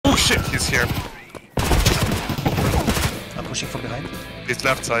here. I'm pushing from behind. He's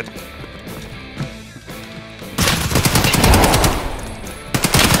left side.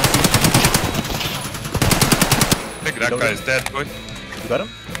 I think that guy is dead, boy. You got him?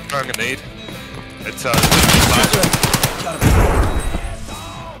 Throwing a nade. It's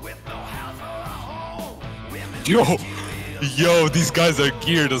Yo, these guys are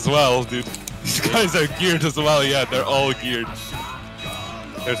geared as well, dude. These guys are geared as well, yeah, they're all geared.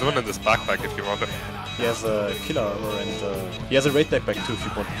 There's one in this backpack if you want it. He has a killer armor and he has a raid backpack too if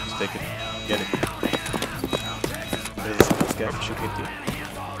you want to take it. Get it. There's a scav shooting at you.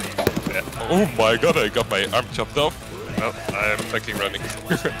 Yeah. Oh my god, I got my arm chopped off. Well, I'm fucking running.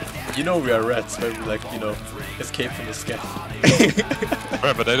 You know we are rats when we like, you know, escape from the scav.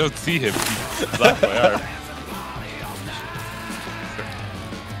 Right, but I don't see him. He's black my arm.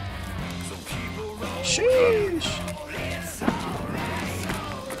 Sheesh!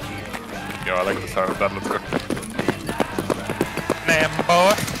 Yo, I like the sound of that, let's go. Damn,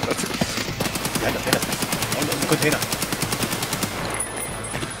 boy! That's it. Behind on the container.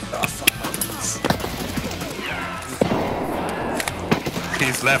 Ah, fuck.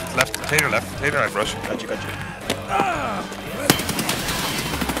 He's left, container, I'm rushing. Got you. Got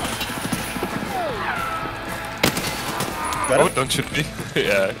Oh, him? don't shoot me.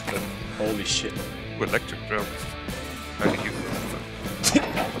 Yeah. Holy shit. Ooh, electric drone. I think you.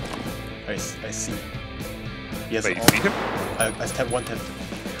 I see. Yes, Wait, you see him? I have one tap.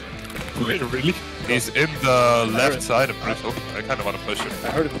 Wait, really? He's in the left side of Brutal. I kind of want to push him. I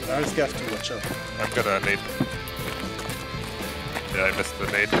heard scav too, watch out. I'm gonna nade. Yeah, I missed the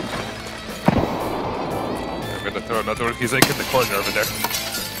nade. I'm gonna throw another one. He's like in the corner over there.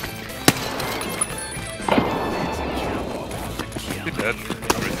 He's dead.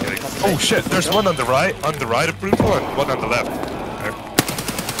 Oh shit, there's one on the right of Brutal and one on the left. Okay.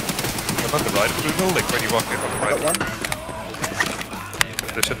 I'm on the right of Brutal, like when you walk in on the right. Got one.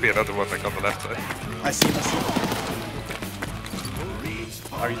 There should be another one like on the left side. I see him.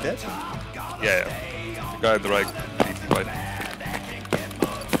 Are you dead? Yeah. The guy on the right. He's fine.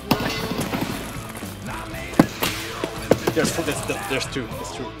 There's two.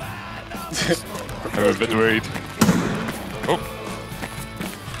 That's true. I'm a bit worried. Oh.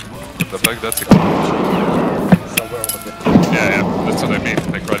 The fact that's a Somewhere over there. yeah, that's what I mean.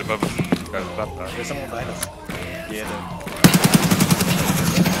 Like right above us. Kind of flat there. There's someone behind us. Yeah,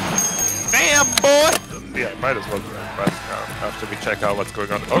 Damn, boy! Yeah, might as well do that fast now after we check out what's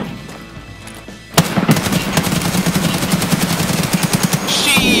going on. Oh!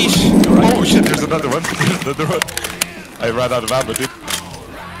 Sheesh! Right. Oh shit, there's another one. There's another one. I ran out of ammo, dude.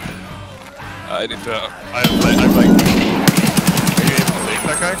 I need to... I'm like... Are you able to take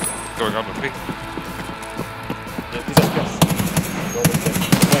that guy? What's going on with me? Yeah, these are scavs. Go with them.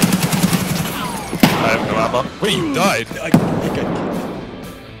 I have no ammo. Wait, you died? I got killed.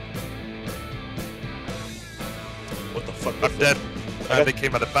 What the fuck? I'm dead. I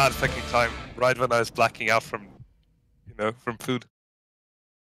came at a bad fucking time. Right when I was blacking out from... You know, from food.